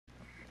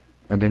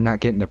And they're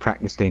not getting the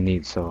practice they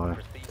need, so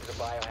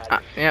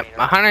Yep,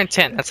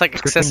 110. That's like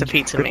excessive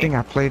heat to me. It's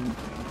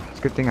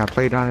a good thing I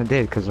played on a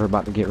day, because they're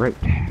about to get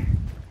raped.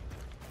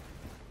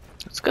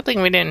 It's a good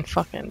thing we didn't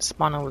fucking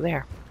spawn over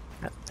there.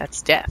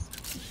 That's death.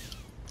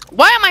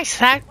 Why am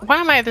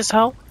I this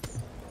hoe?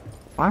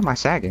 Why am I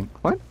sagging?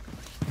 What?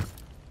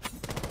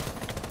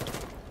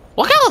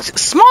 Look how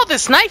small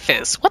this knife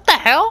is. What the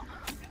hell?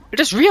 I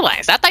just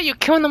realized. I thought you were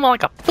killing them with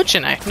like a butcher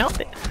knife. No.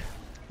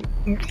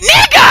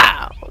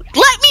 Nigga!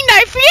 Let me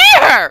knife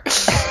here!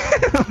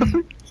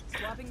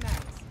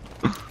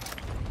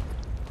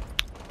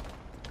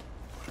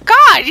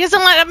 God, he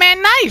doesn't let a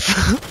man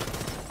knife.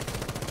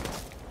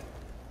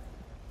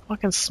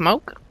 Fucking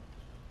smoke.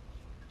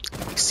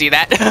 See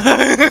that?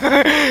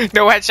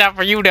 No headshot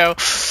for you though.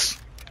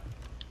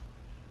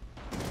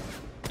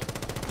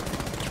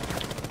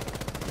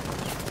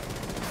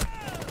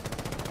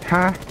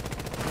 Huh?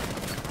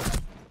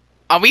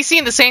 Are we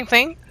seeing the same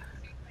thing?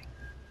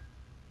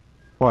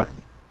 What?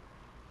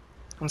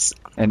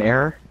 An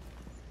error?